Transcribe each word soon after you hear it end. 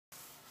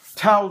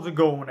How's it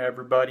going,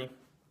 everybody?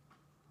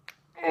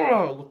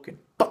 Oh, looking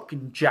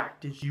fucking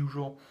jacked as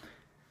usual.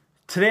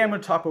 Today I'm going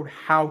to talk about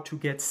how to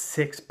get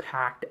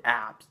six-packed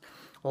abs.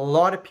 A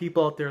lot of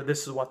people out there,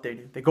 this is what they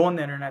do. They go on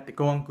the internet, they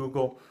go on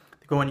Google,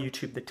 they go on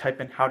YouTube, they type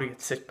in how to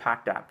get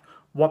six-packed abs.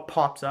 What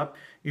pops up?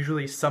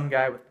 Usually some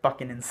guy with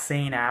fucking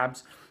insane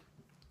abs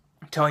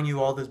telling you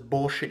all this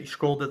bullshit. You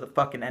scroll to the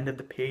fucking end of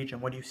the page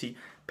and what do you see?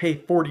 Pay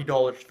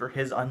 $40 for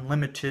his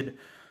unlimited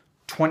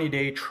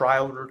 20-day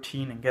trial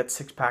routine and get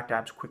six-pack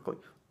abs quickly.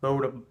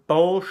 Load of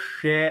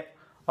bullshit.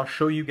 I'll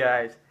show you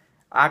guys.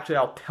 Actually,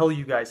 I'll tell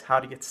you guys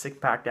how to get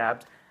six-pack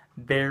abs.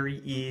 Very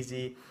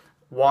easy.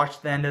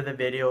 Watch the end of the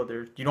video.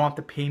 You don't have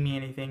to pay me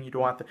anything. You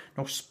don't have to,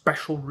 no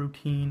special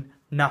routine,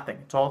 nothing.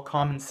 It's all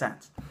common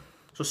sense.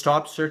 So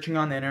stop searching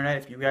on the internet.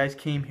 If you guys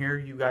came here,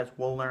 you guys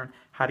will learn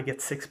how to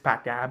get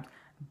six-pack abs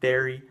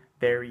very,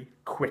 very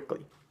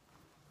quickly.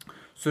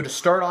 So to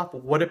start off,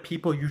 what do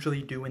people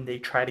usually do when they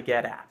try to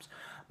get abs?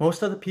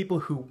 Most of the people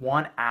who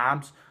want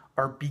abs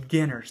are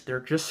beginners. They're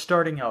just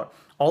starting out.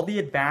 All the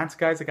advanced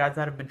guys, the guys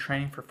that have been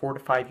training for 4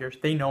 to 5 years,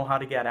 they know how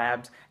to get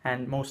abs,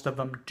 and most of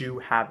them do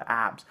have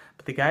abs.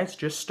 But the guys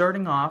just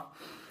starting off,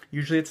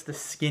 usually it's the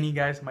skinny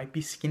guys, might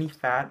be skinny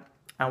fat.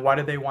 And why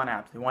do they want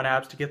abs? They want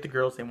abs to get the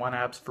girls. They want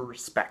abs for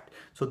respect.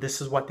 So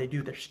this is what they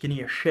do. They're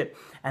skinny as shit.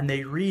 And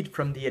they read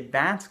from the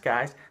advanced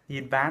guys. The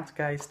advanced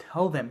guys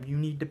tell them you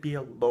need to be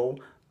a low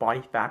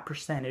body fat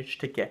percentage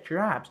to get your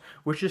abs,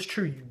 which is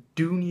true. You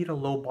do need a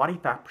low body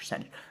fat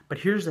percentage. But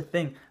here's the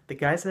thing. The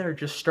guys that are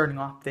just starting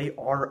off, they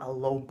are a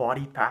low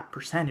body fat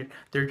percentage.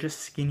 They're just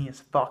skinny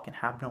as fuck and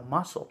have no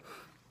muscle.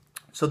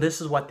 So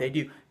this is what they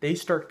do. They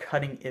start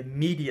cutting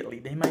immediately.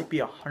 They might be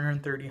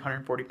 130,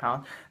 140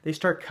 pounds. They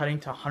start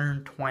cutting to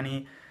 120,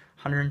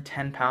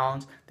 110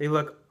 pounds. They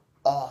look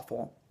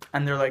awful.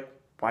 And they're like,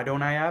 why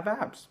don't I have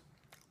abs?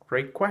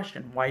 Great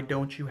question. Why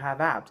don't you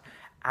have abs?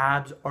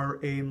 Abs are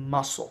a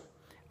muscle.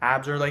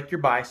 Abs are like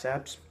your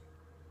biceps.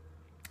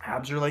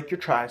 Abs are like your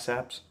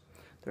triceps.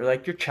 They're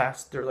like your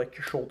chest. They're like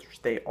your shoulders.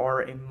 They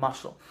are a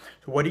muscle.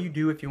 So what do you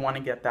do if you want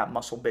to get that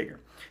muscle bigger?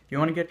 If you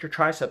want to get your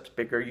triceps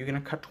bigger, are you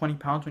going to cut 20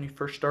 pounds when you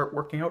first start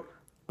working out?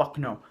 Fuck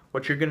no.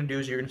 What you're going to do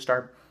is you're going to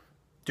start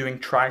doing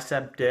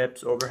tricep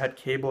dips, overhead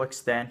cable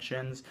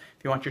extensions.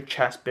 If you want your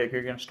chest bigger,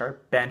 you're going to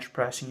start bench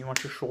pressing. You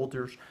want your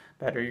shoulders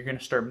better, you're going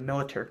to start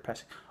military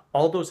pressing.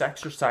 All those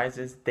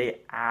exercises, they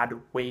add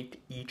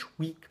weight each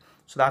week.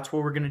 So that's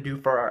what we're going to do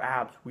for our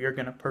abs. We are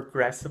going to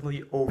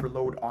progressively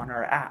overload on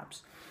our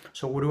abs.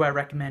 So what do I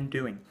recommend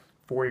doing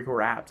for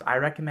your abs? I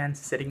recommend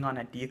sitting on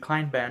a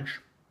decline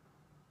bench.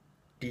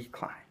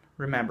 Decline.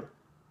 Remember,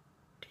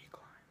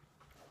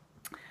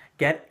 decline.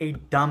 Get a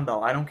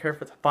dumbbell. I don't care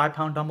if it's a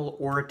 5-pound dumbbell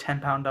or a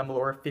 10-pound dumbbell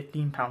or a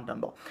 15-pound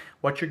dumbbell.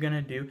 What you're going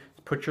to do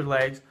is put your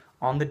legs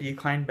on the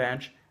decline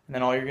bench, and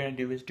then all you're going to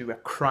do is do a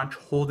crunch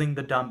holding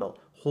the dumbbell.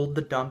 Hold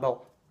the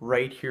dumbbell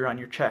right here on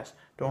your chest.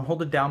 Don't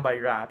hold it down by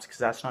your abs because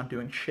that's not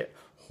doing shit.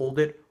 Hold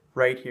it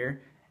right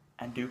here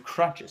and do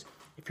crunches.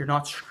 If you're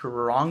not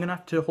strong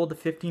enough to hold a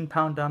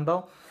 15-pound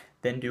dumbbell,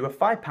 then do a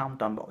 5-pound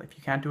dumbbell. If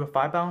you can't do a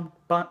 5-pound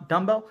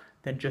dumbbell,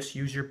 then just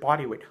use your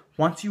body weight.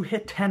 Once you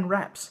hit 10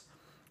 reps,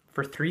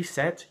 for 3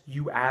 sets,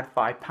 you add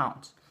 5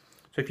 pounds.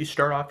 So if you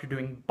start off, you're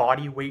doing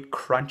body weight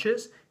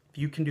crunches. If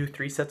you can do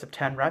 3 sets of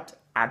 10 reps,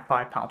 add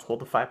 5 pounds.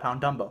 Hold a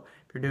 5-pound dumbbell.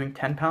 If you're doing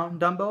 10-pound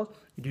dumbbells,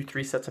 you do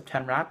 3 sets of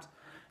 10 reps.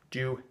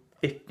 Do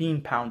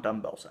 15-pound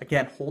dumbbells.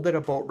 Again, hold it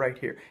about right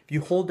here. If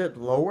you hold it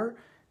lower,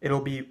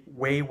 it'll be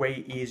way,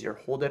 way easier.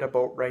 Hold it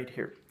about right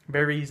here.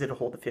 Very easy to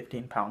hold a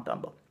 15-pound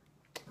dumbbell.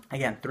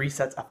 Again, 3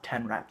 sets of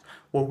 10 reps.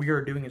 What we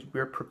are doing is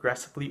we're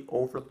progressively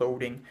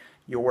overloading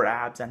your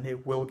abs and they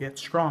will get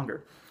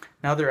stronger.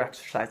 Another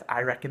exercise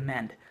I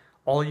recommend.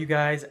 All you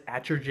guys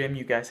at your gym,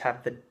 you guys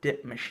have the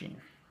dip machine.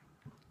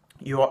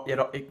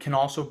 It can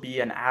also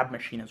be an ab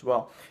machine as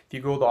well. If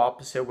you go the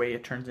opposite way,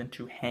 it turns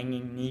into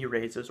hanging knee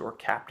raises or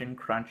captain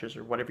crunches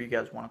or whatever you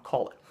guys want to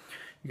call it.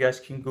 You guys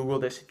can Google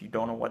this if you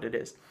don't know what it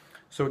is.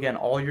 So again,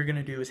 all you're going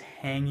to do is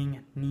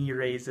hanging knee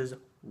raises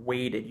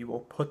weighted. You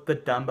will put the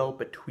dumbbell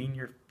between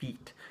your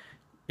feet.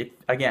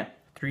 Again,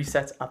 3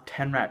 sets of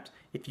 10 reps.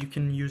 If you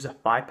can use a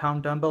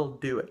 5-pound dumbbell,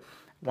 do it.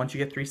 Once you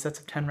get 3 sets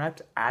of 10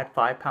 reps, add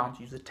 5 pounds.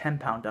 Use a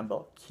 10-pound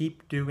dumbbell.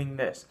 Keep doing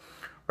this.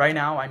 Right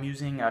now, I'm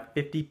using a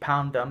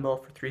 50-pound dumbbell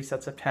for 3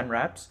 sets of 10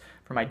 reps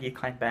for my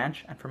decline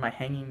bench. And for my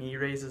hanging knee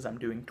raises, I'm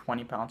doing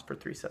 20 pounds for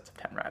 3 sets of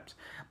 10 reps.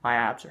 My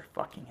abs are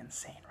fucking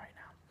insane right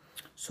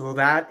now. So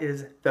that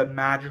is the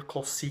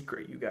magical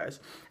secret, you guys.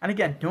 And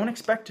again, don't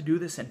expect to do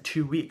this in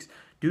 2 weeks.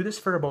 Do this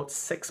for about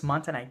 6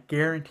 months, and I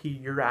guarantee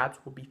your abs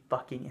will be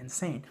fucking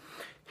insane.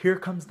 Here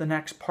comes the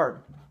next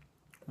part.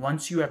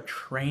 Once you have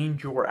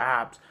trained your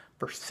abs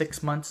for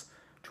 6 months,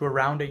 to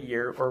around a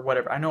year or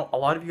whatever. I know a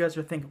lot of you guys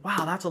are thinking,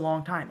 wow, that's a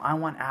long time. I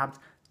want abs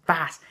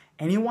fast.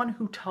 Anyone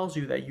who tells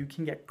you that you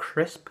can get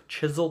crisp,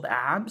 chiseled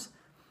abs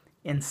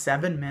in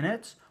 7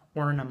 minutes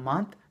or in a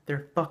month,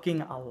 they're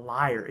fucking a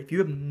liar. If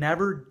you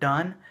never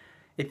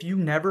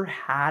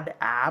had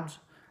abs,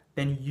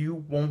 then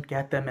you won't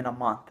get them in a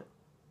month.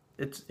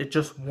 It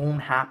just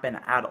won't happen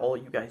at all,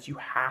 you guys. You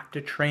have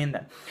to train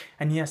them.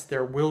 And yes,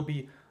 there will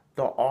be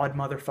the odd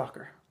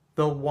motherfucker,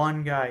 the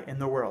one guy in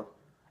the world,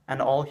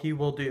 and all he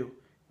will do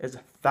is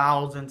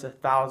thousands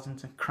and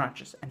thousands of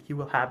crunches, and he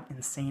will have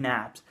insane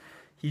abs.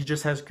 He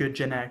just has good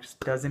genetics.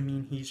 Doesn't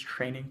mean he's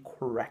training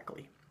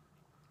correctly.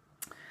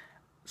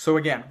 So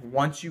again,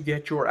 once you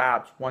get your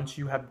abs, once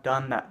you have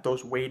done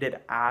those weighted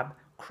ab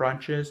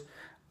crunches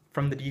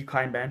from the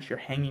decline bench, your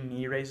hanging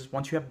knee raises,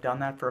 once you have done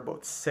that for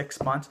about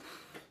 6 months,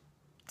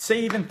 say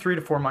even 3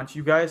 to 4 months,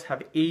 you guys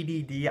have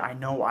ADD. I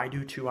know I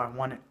do too. I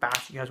want it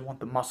fast. You guys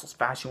want the muscles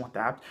fast. You want the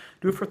abs.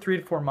 Do it for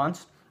 3 to 4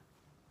 months.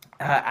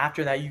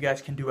 After that, you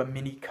guys can do a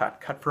mini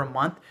cut for a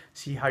month,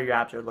 see how your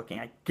abs are looking.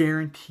 I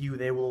guarantee you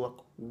they will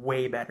look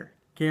way better,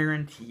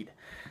 guaranteed.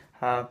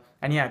 And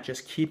yeah,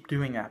 just keep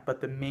doing that.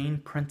 But the main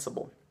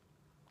principle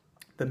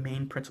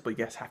you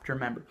guys have to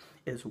remember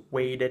is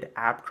weighted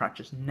ab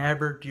crunches.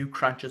 Never do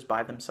crunches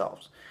by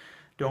themselves.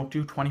 Don't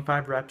do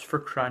 25 reps for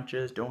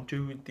crunches. Don't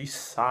do these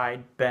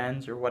side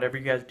bends or whatever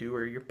you guys do,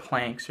 or your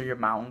planks or your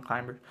mountain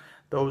climbers.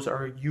 Those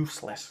are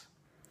useless.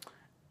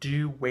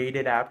 Do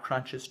weighted ab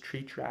crunches.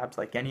 Treat your abs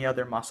like any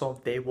other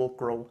muscle. They will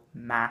grow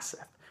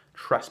massive.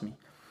 Trust me.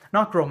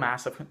 Not grow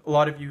massive. A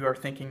lot of you are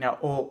thinking now,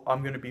 oh,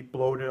 I'm going to be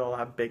bloated. I'll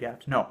have big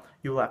abs. No,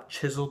 you will have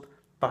chiseled,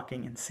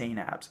 fucking insane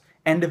abs.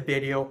 End of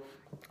video.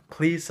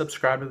 Please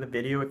subscribe to the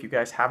video if you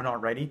guys haven't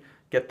already.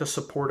 Get the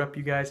support up,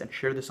 you guys, and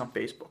share this on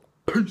Facebook.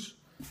 Peace.